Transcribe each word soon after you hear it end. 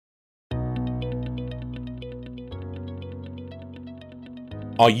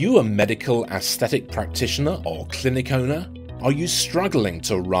Are you a medical aesthetic practitioner or clinic owner? Are you struggling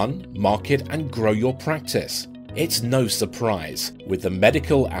to run, market and grow your practice? It's no surprise. With the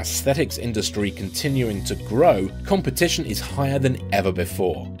medical aesthetics industry continuing to grow, competition is higher than ever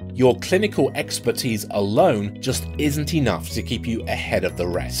before. Your clinical expertise alone just isn't enough to keep you ahead of the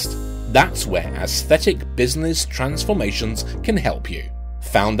rest. That's where Aesthetic Business Transformations can help you.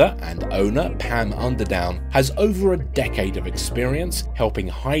 Founder and owner Pam Underdown has over a decade of experience helping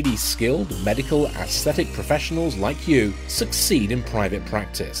highly skilled medical aesthetic professionals like you succeed in private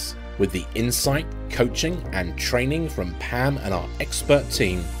practice. With the insight, coaching and training from Pam and our expert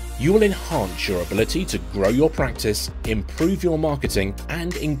team, you will enhance your ability to grow your practice, improve your marketing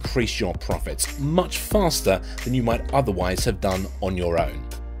and increase your profits much faster than you might otherwise have done on your own.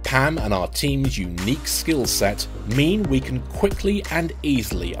 Pam and our team's unique skill set mean we can quickly and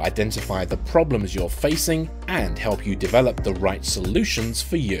easily identify the problems you're facing and help you develop the right solutions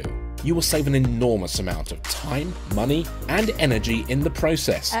for you. You will save an enormous amount of time, money and energy in the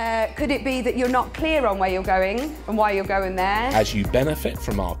process. Could it be that you're not clear on where you're going and why you're going there? As you benefit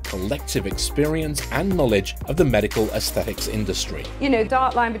from our collective experience and knowledge of the medical aesthetics industry. You know,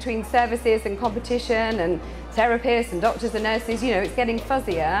 dark line between services and competition and therapists and doctors and nurses, you know, it's getting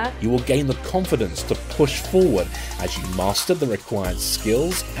fuzzier. You will gain the confidence to push forward as you master the required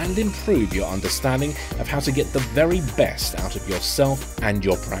skills and improve your understanding of how to get the very best out of yourself and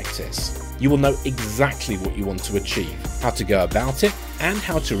your practice. You will know exactly what you want to achieve, how to go about it, and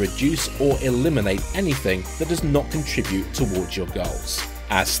how to reduce or eliminate anything that does not contribute towards your goals.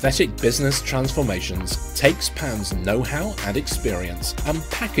 Aesthetic Business Transformations takes Pam's know-how and experience and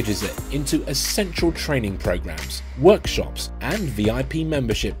packages it into essential training programs, workshops and VIP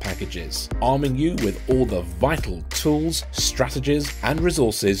membership packages, arming you with all the vital tools, strategies and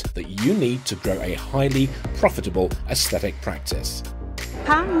resources that you need to grow a highly profitable aesthetic practice.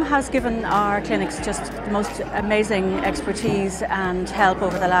 Pam has given our clinics just the most amazing expertise and help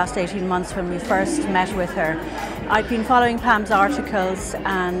over the last 18 months when we first met with her. I'd been following Pam's articles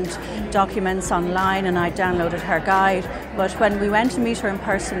and documents online and I downloaded her guide, but when we went to meet her in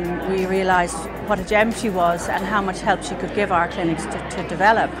person we realised what a gem she was and how much help she could give our clinics to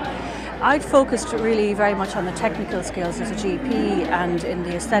develop. I'd focused really very much on the technical skills as a GP, and in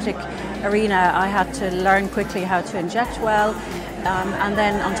the aesthetic arena I had to learn quickly how to inject well. And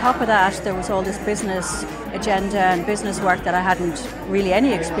then on top of that there was all this business agenda and business work that I hadn't really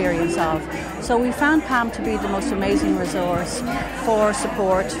any experience of. So we found Pam to be the most amazing resource for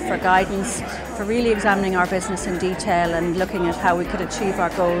support, for guidance, for really examining our business in detail and looking at how we could achieve our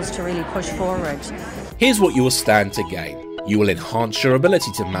goals to really push forward. Here's what you will stand to gain. You will enhance your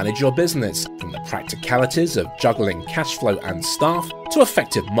ability to manage your business, from the practicalities of juggling cash flow and staff to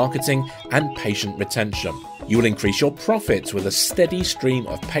effective marketing and patient retention. You will increase your profits with a steady stream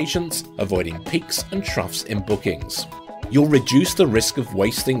of patients, avoiding peaks and troughs in bookings. You'll reduce the risk of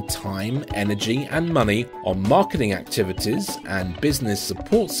wasting time, energy and money on marketing activities and business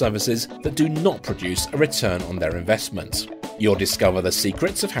support services that do not produce a return on their investment. You'll discover the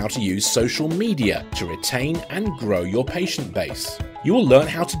secrets of how to use social media to retain and grow your patient base. You will learn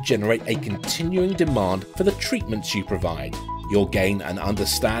how to generate a continuing demand for the treatments you provide. You'll gain an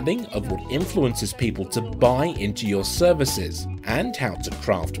understanding of what influences people to buy into your services and how to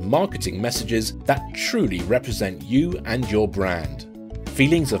craft marketing messages that truly represent you and your brand.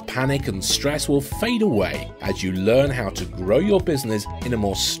 Feelings of panic and stress will fade away as you learn how to grow your business in a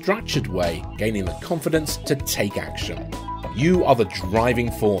more structured way, gaining the confidence to take action. You are the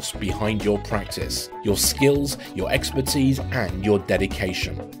driving force behind your practice, your skills, your expertise and your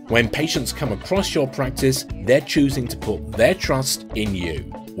dedication. When patients come across your practice, they're choosing to put their trust in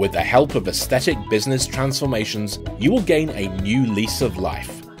you. With the help of Aesthetic Business Transformations, you will gain a new lease of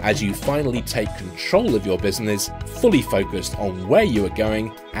life as you finally take control of your business, fully focused on where you are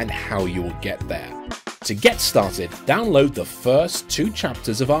going and how you will get there. To get started, download the first 2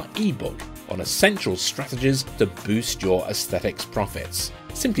 chapters of our ebook on essential strategies to boost your aesthetics profits.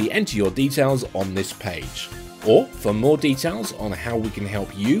 Simply enter your details on this page. Or for more details on how we can help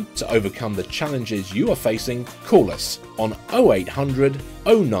you to overcome the challenges you are facing, call us on 0800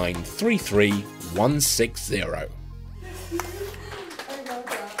 0933 160.